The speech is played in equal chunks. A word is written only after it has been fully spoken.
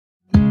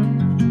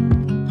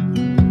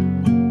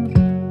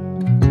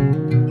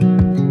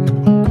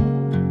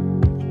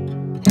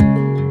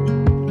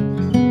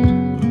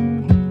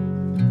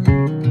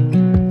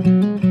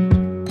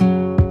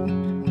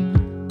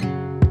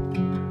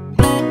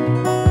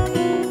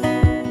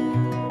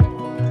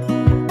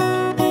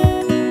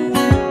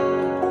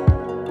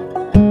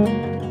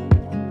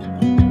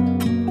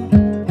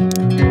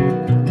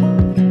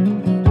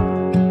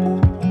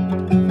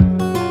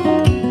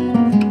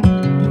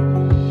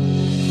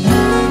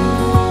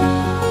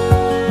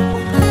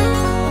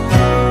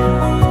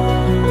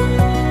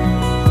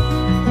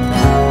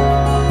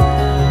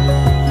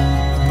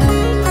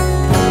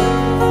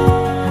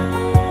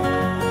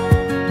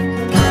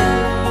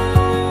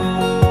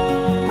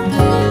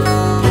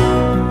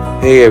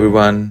Hey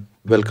everyone,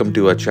 welcome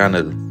to our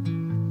channel.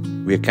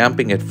 We are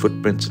camping at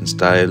Footprints in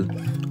Style,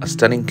 a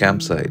stunning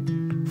campsite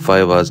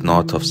 5 hours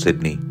north of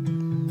Sydney.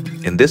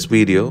 In this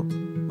video,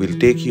 we'll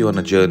take you on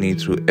a journey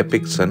through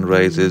epic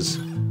sunrises,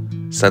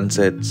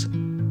 sunsets,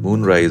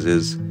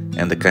 moonrises,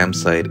 and the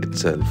campsite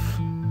itself.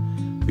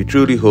 We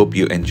truly hope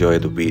you enjoy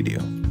the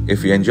video.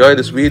 If you enjoy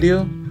this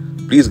video,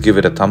 please give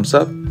it a thumbs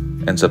up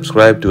and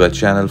subscribe to our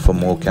channel for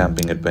more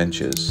camping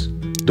adventures.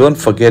 Don't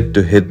forget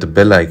to hit the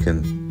bell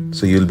icon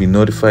so you'll be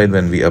notified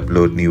when we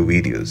upload new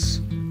videos.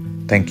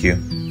 Thank you.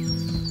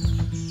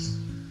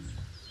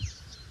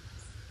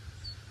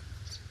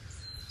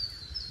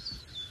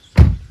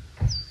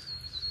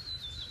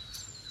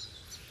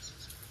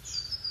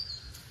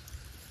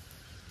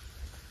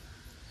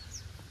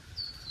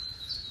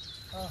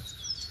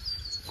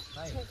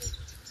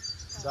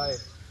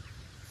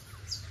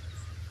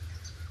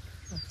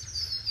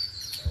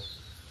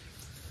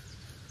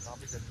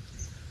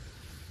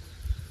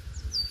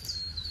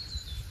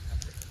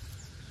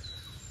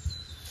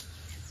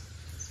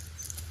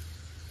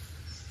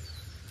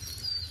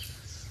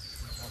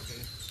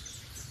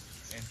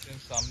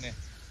 Entrance सामने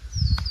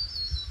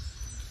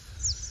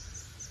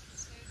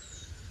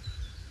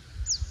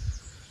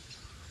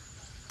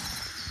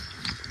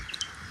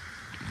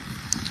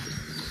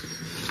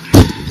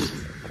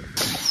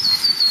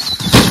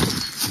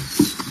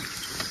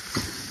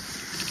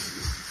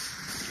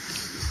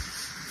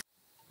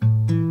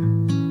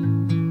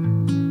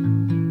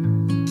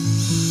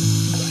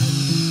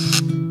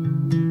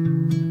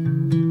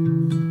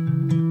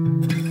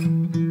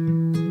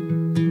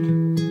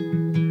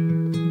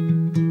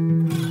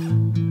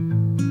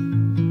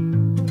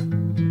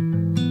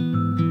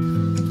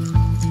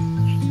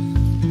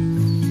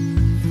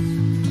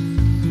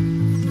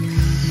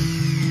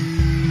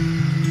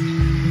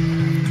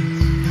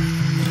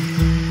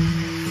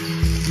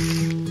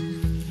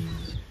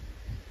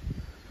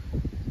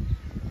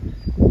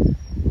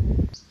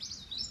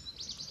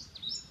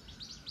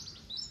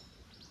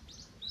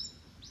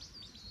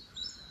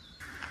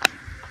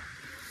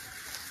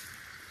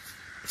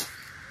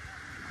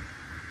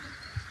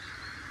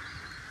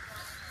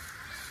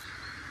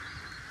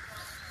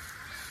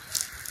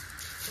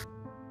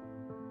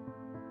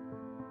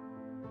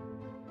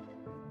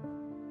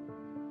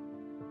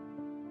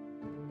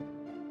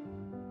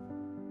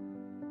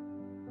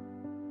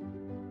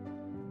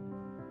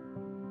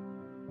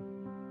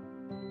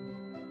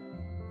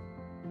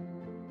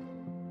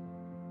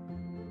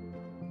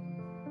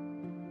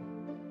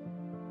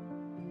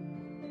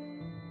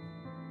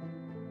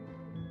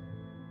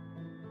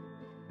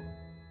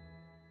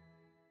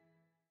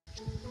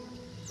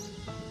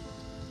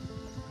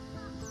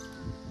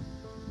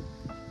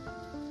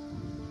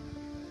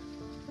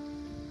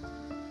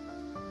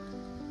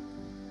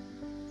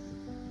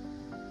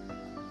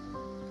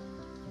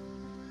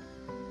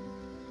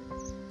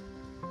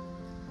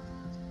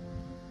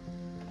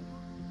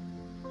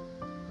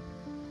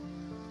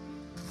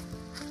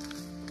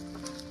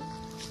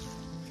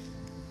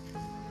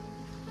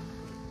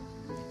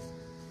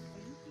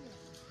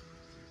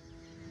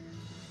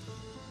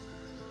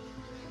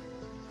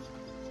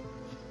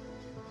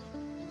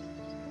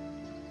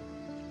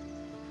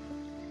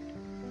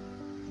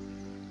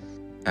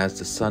As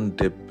the sun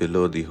dipped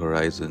below the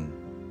horizon,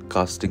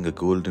 casting a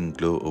golden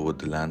glow over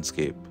the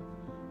landscape,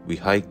 we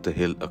hiked the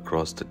hill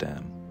across the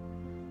dam.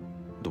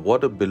 The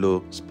water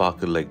below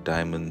sparkled like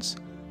diamonds,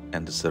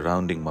 and the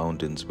surrounding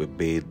mountains were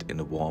bathed in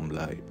a warm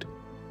light.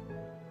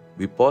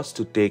 We paused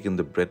to take in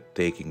the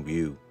breathtaking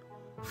view,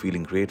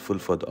 feeling grateful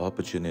for the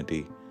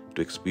opportunity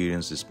to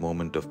experience this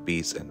moment of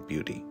peace and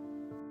beauty.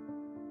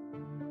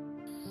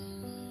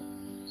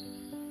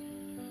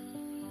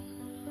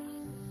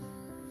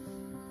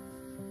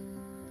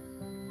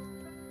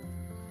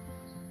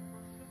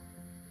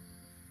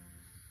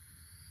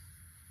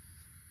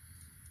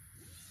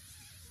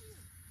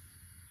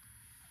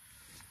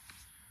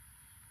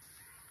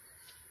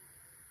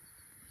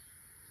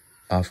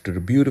 After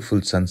a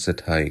beautiful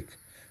sunset hike,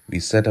 we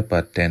set up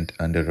our tent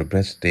under a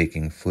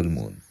breathtaking full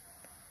moon.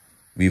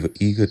 We were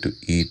eager to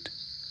eat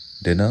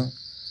dinner,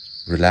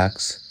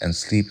 relax, and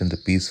sleep in the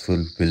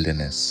peaceful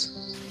wilderness.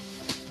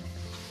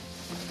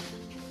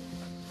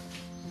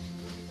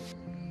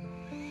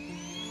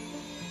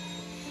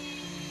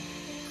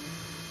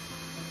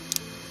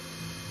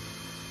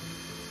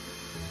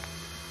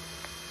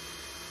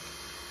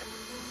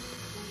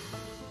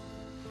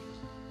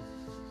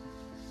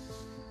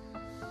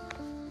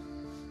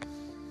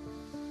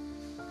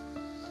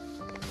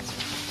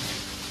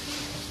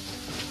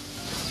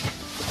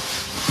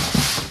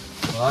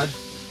 आज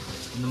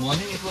in the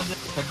morning it was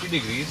 30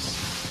 degrees.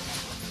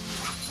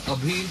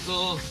 अभी तो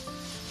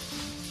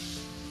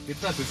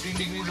कितना 15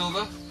 degrees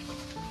होगा?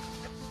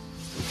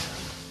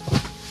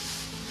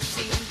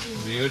 17.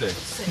 Weird है.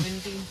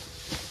 17.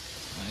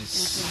 Nice.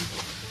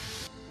 Okay.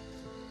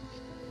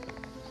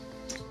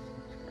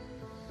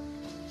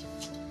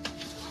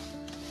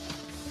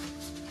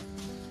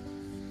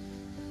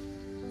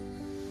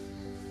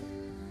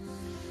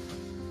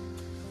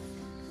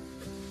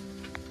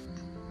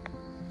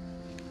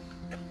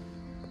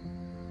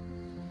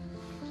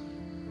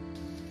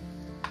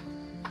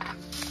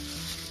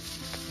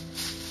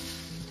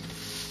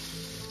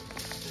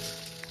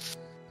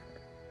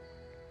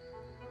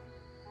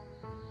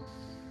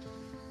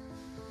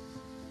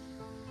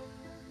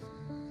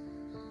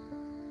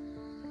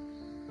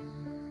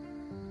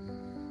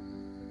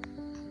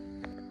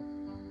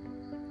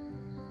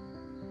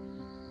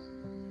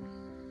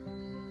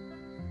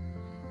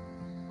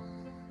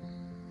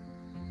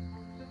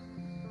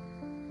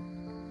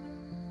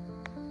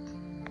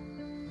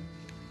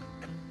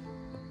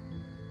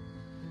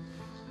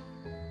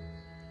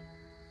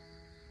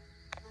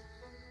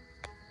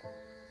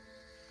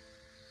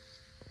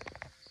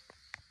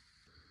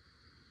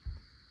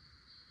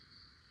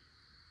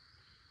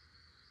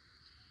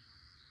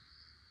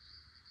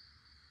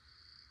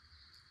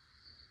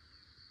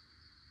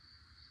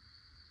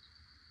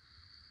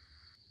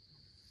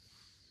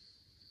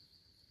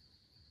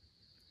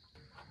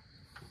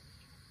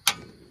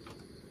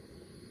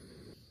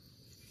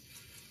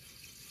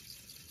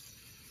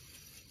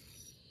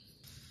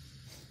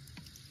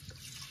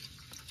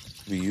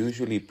 We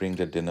usually bring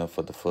the dinner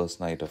for the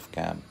first night of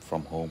camp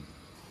from home,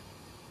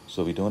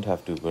 so we don't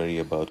have to worry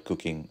about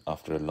cooking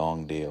after a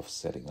long day of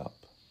setting up.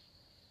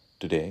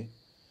 Today,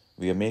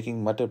 we are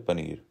making Matar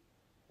Paneer,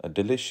 a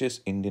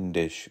delicious Indian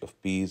dish of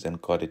peas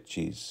and cottage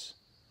cheese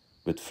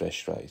with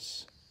fresh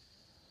rice.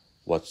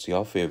 What's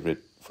your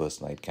favorite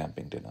first night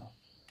camping dinner?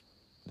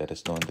 Let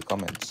us know in the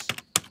comments.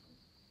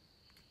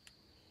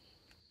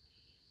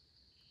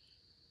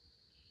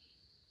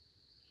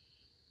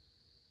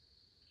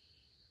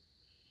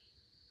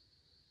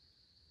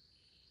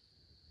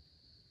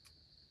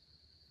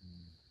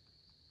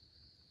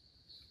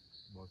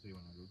 बहुत सही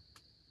बना दूध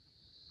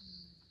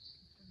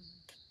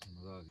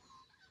मज़ा आ गया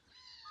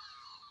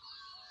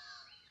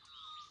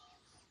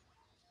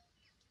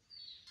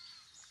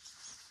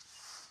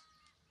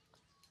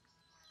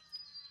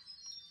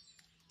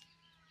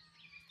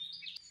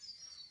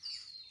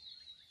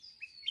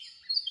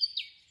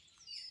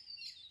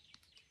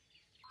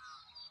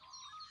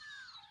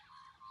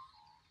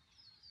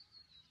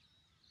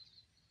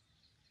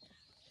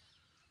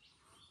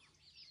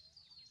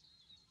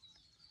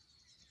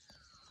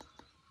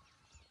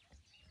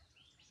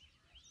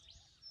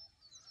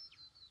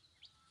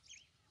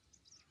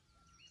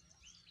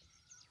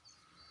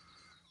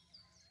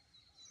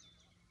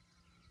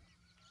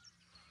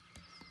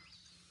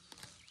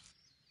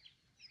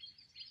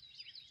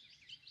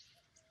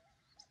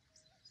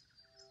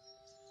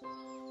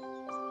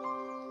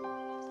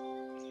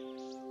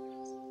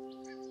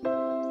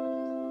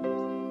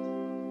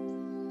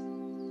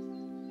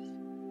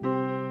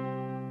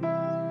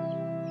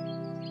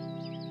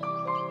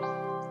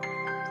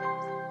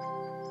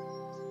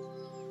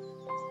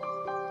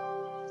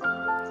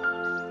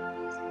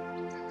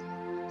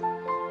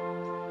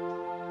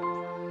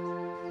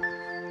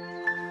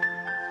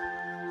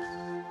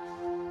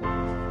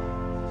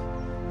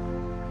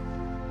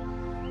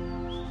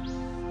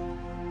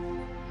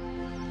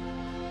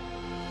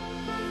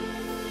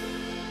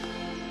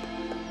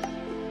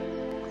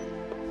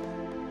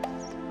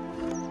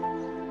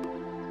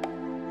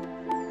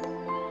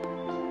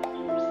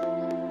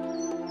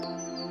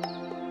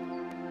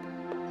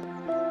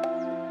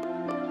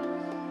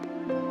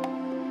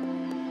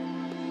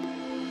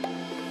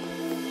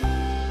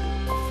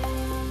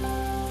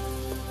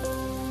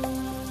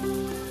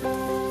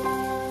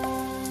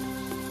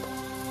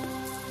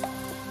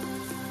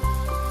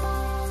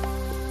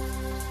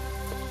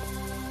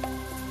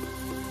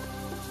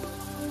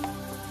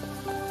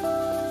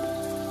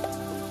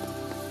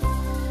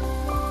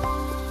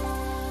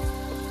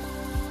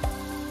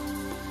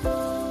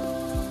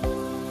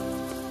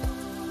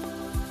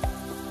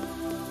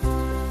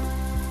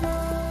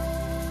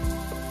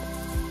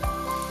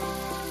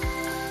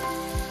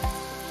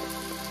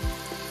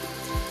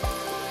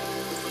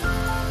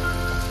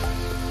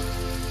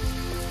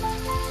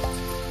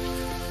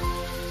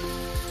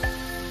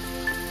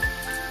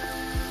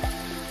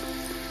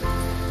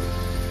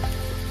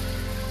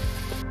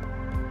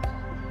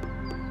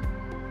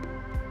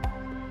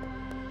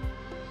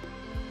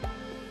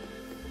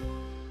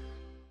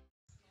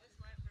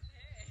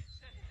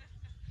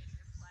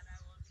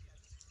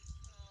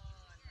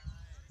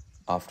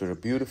After a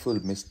beautiful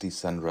misty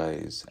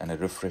sunrise and a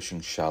refreshing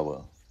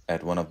shower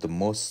at one of the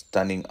most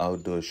stunning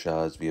outdoor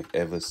showers we have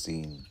ever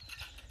seen,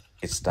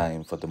 it's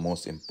time for the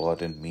most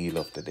important meal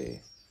of the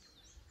day,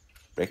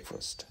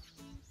 breakfast.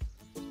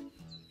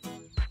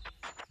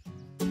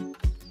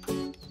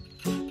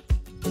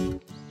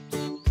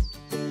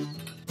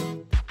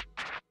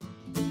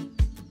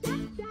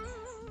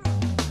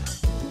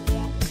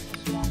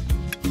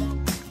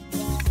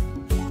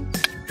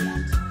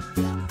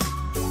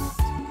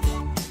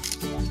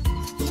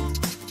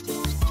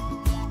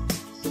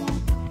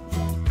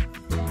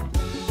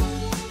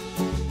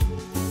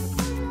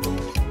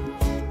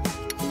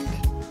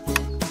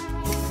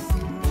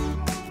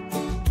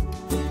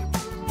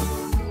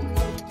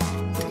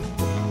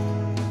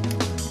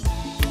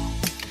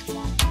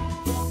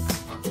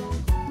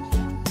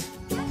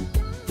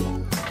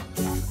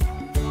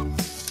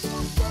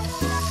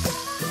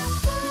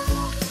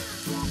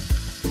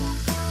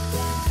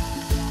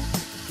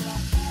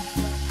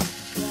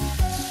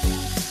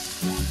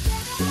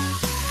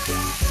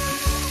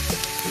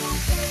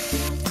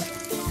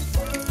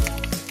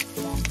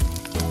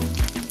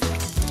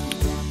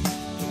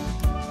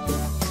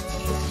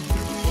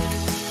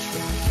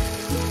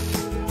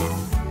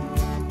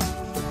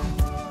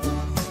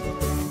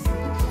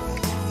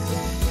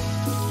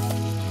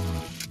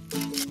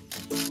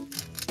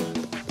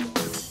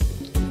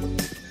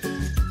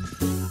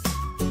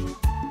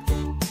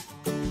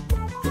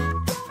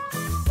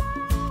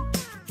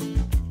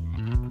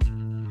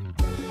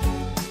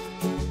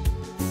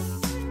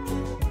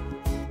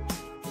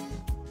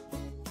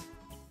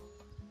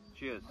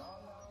 Cheers.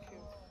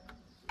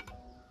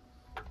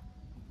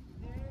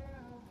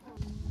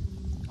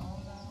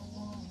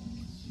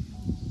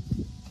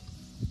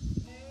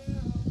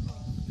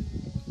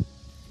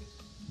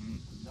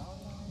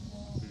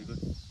 Pretty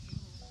good.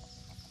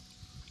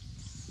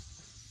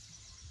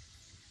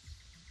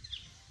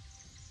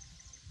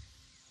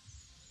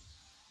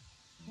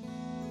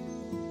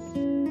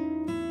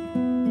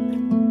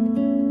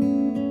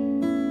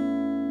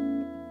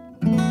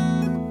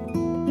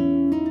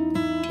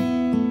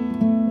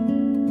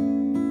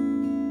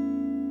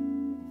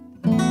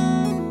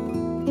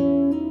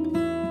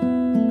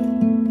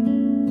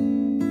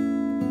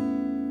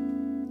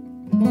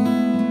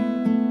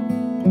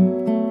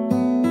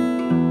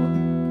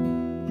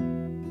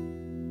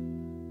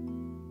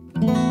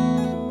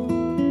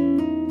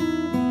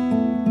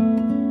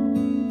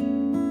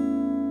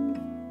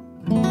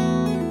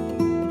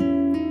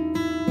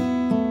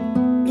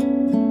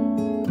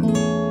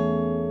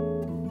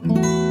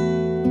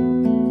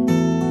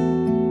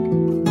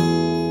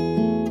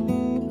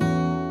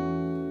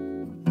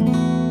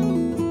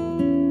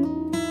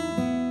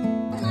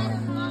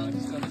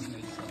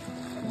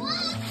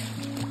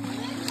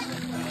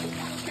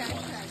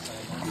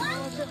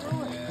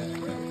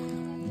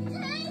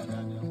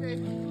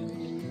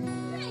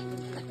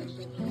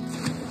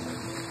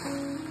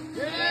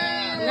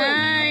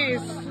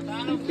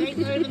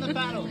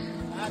 paddle.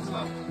 That's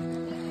what.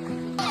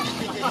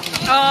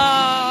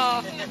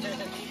 Oh,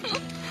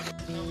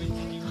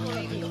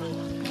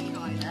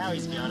 Now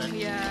he's got it.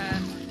 yeah.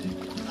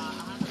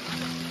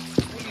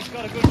 He's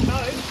got a good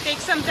toe. Take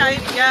some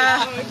time.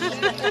 Yeah.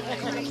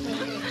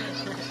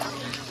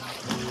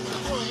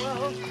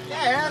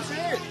 Yeah, that's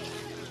it.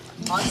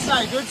 I'd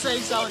say good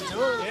seeing someone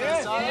do it.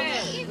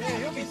 Yeah,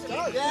 he'll be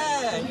stoked.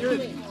 Yeah,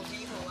 good.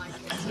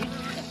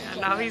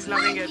 Now he's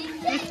loving it.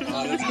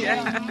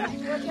 Yeah.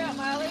 Work out,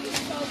 Miley.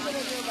 So I was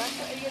gonna do a back.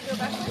 Are you gonna do a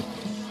back?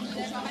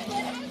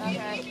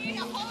 Okay.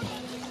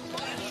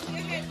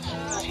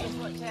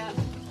 Watch out.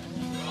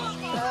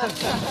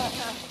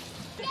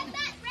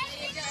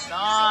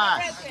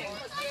 Nice.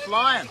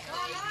 Flying.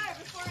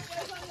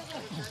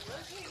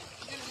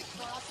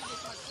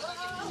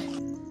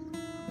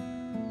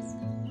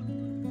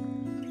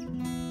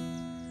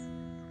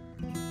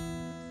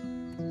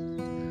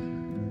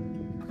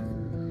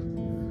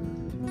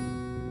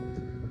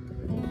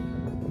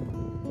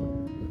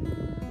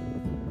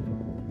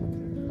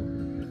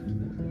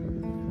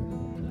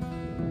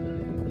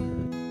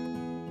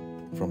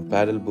 From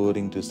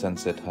paddleboarding to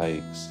sunset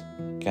hikes,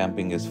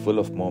 camping is full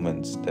of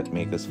moments that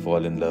make us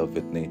fall in love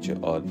with nature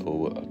all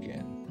over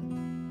again.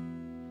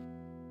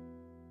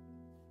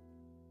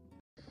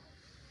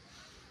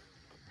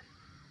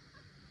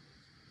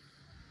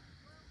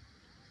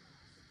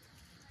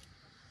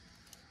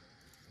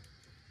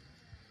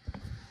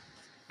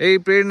 Hey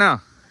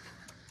Prerna,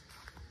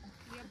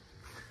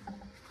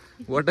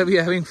 what are we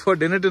having for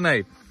dinner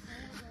tonight?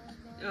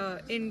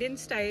 Indian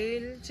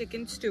style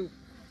chicken stew.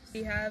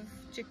 We have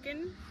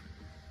chicken,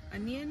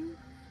 onion,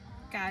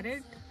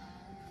 carrot,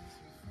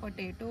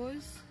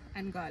 potatoes,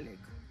 and garlic,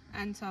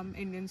 and some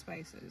Indian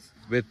spices.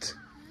 With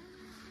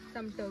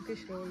Some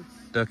Turkish rolls.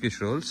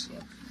 Turkish rolls.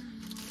 Yep.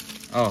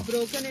 Oh,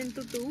 Broken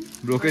into two.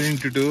 broken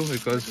into two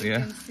because You yeah,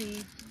 can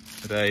see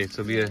right.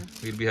 So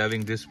we'll be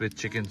having this with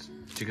chicken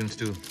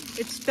stew.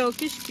 it's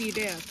Turkish pide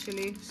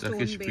actually.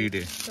 Turkish Stone-baked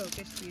pide.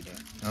 Turkish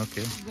pide.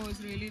 Okay,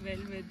 Goes really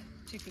well with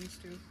chicken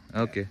stew.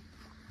 okay.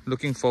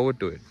 Looking forward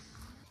to it.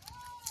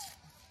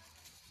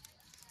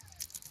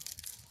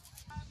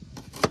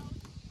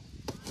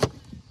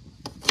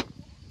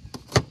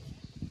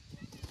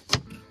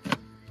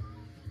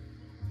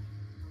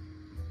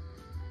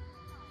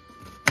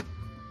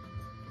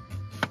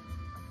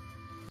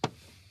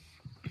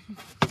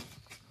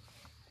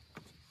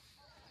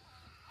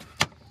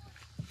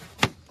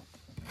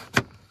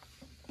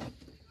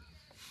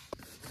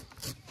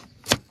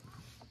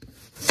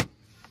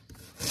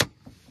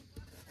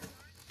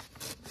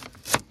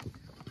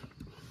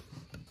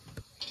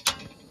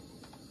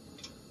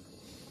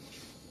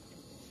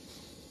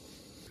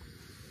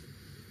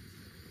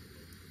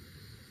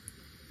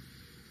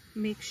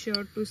 Make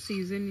sure to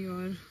season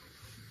your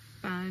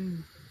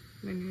pan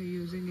when you're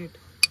using it.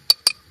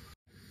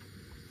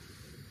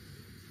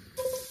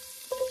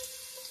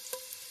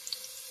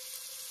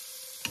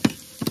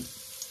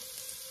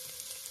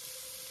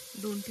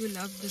 Don't you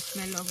love the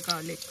smell of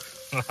garlic?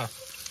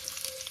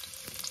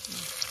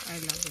 I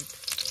love it.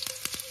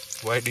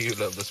 Why do you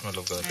love the smell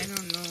of garlic? I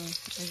don't know.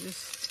 I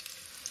just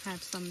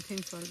have something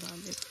for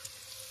garlic.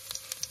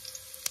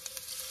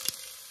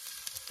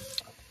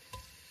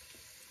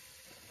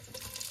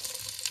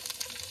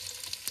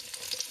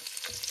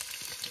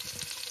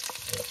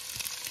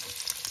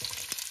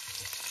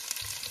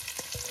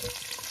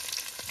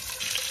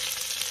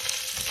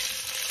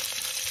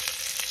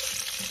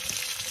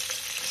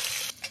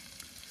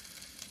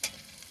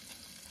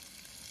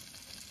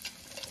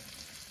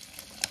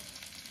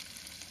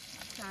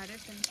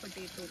 Carrot and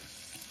potato.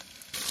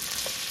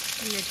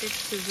 Let it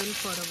sizzle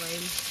for a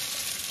while.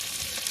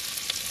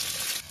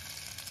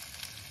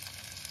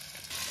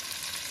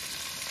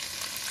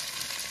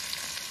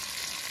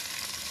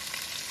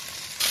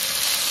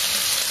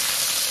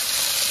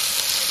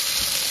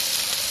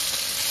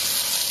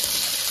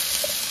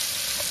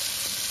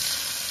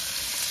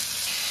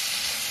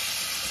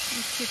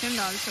 Chicken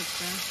डाल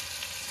सकते हैं.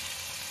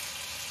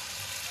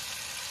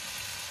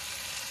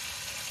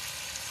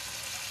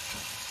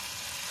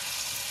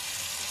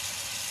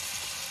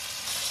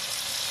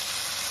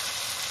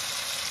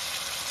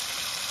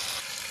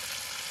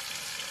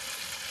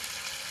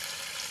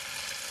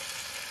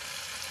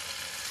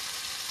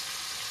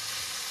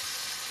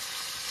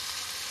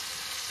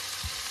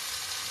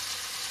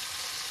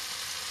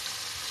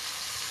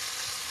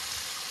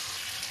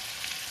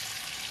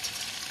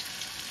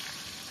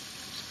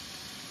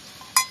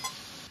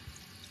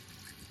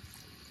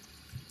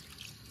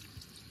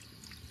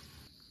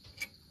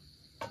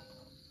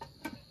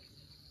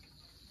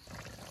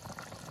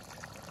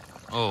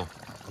 Oh,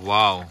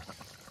 wow.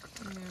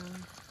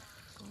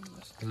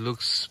 Yeah.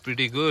 Looks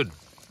pretty good.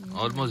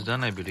 Almost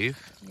done, I believe.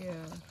 Yeah.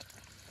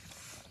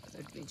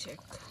 Let me check.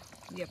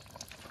 Yep,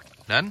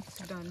 Done?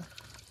 it's done.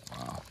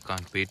 Wow,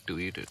 can't wait to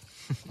eat it.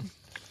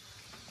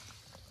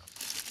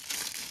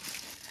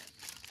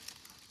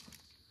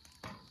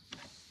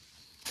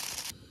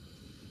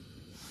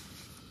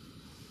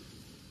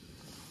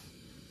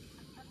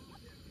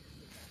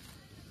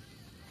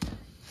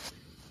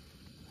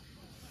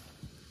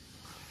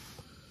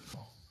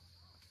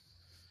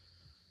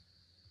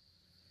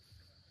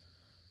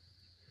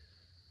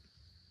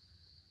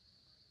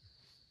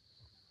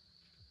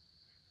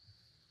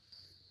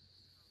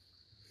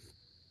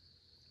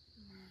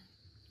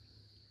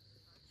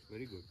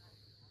 Very good.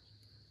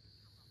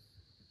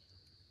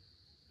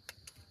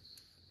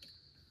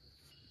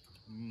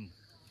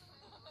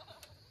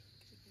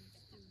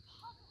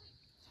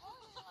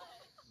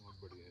 बहुत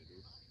बढ़िया है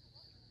dude.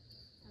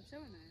 अच्छा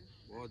बना है.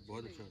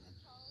 बहुत अच्छा है.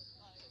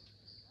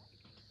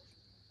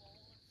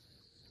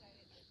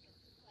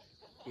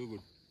 Too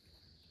good.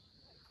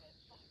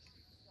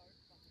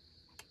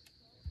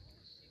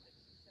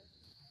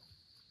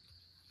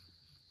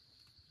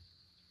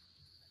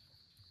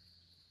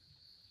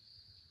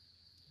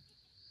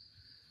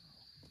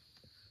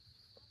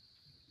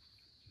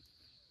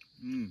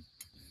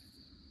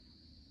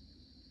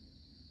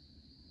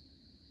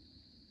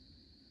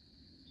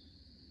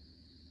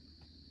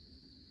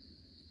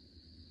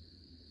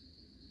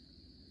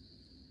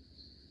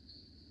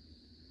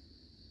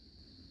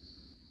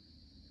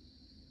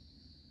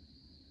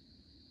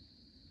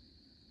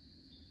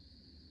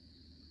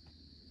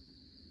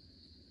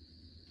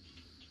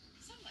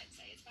 Some might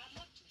say it's bad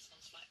luck to miss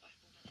one's flight by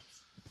 4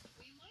 minutes.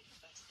 Or you might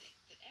prefer to think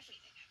that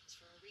everything happens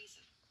for a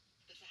reason.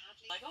 But for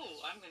Hadley... Like,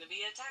 oh, I'm going to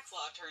be a tax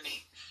law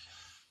attorney.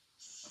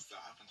 Does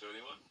that happen to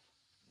anyone?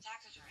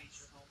 Tax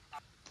attorneys.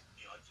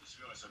 Yeah, to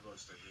be honest, I'd rather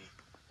stay here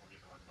while I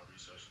get behind my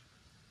research.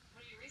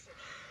 What are you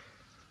researching?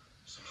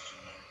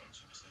 Censorship Americans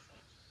who miss their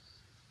flights.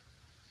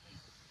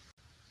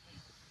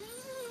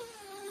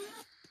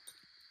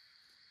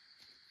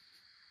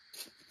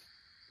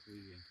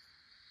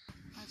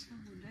 आज का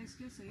moonrise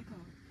क्या सही था.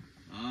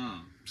 हाँ,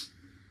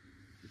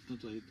 इतना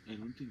तो I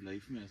don't think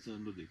life में ऐसा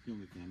हम लोग देखे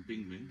होंगे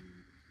कैंपिंग में.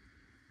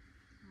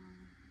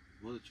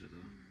 बहुत अच्छा था.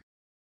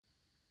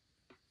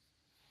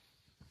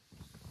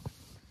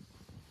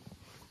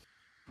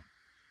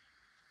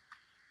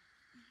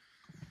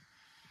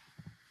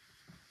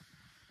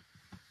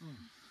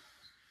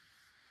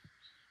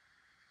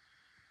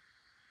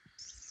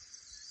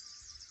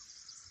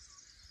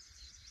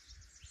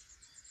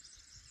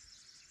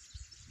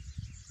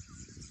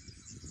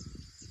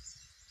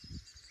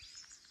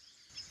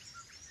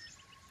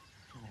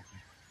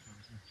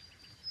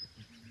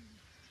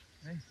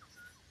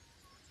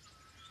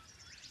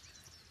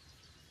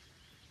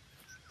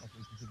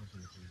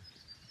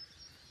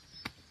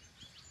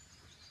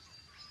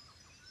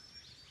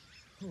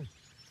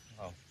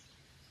 Wow.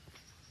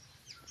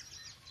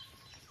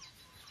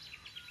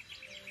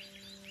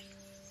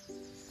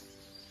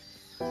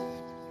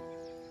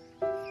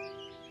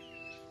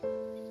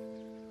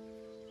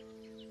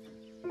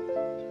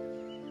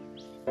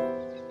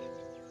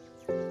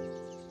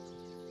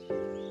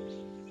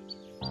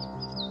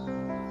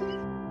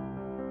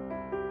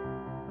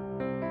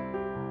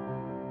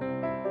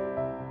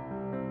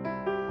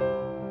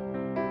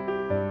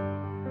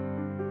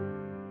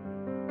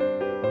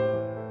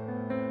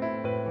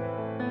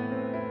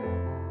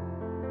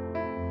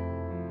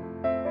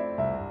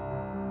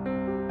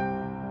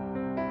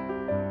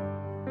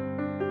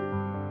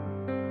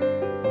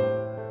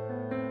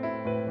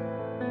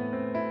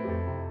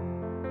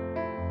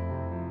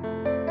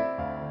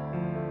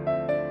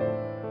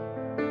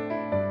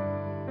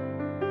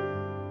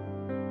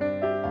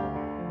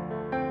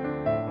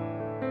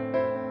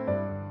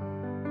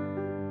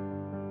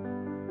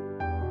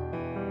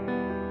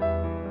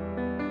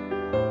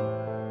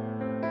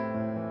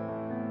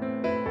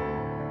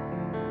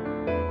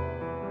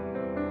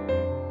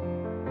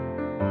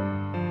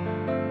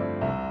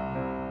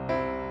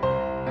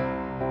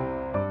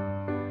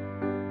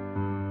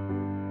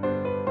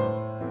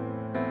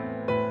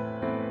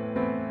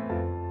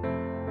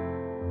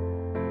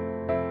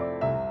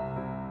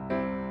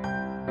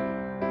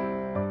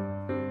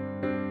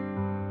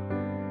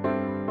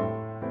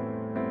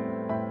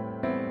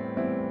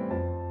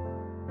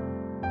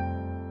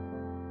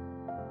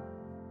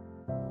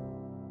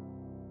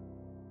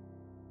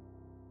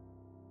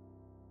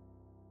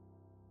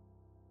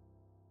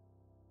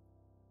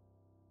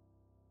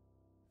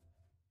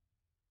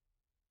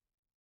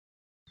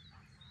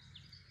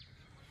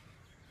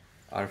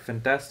 Our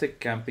fantastic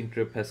camping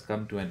trip has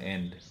come to an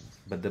end,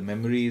 but the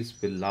memories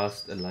will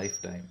last a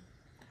lifetime.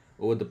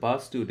 Over the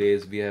past 2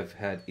 days, we have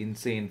had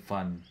insane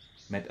fun,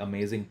 met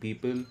amazing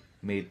people,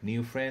 made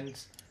new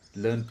friends,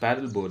 learned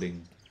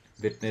paddleboarding,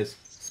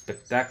 witnessed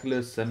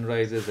spectacular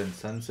sunrises and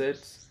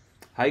sunsets,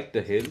 hiked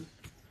a hill,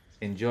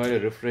 enjoyed a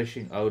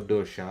refreshing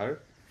outdoor shower,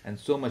 and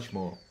so much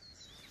more.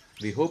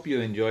 We hope you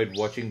enjoyed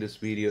watching this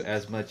video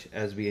as much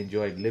as we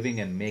enjoyed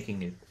living and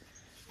making it.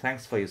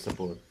 Thanks for your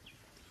support.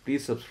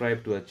 Please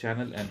subscribe to our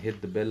channel and hit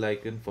the bell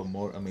icon for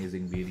more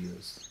amazing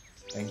videos.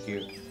 Thank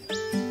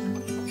you.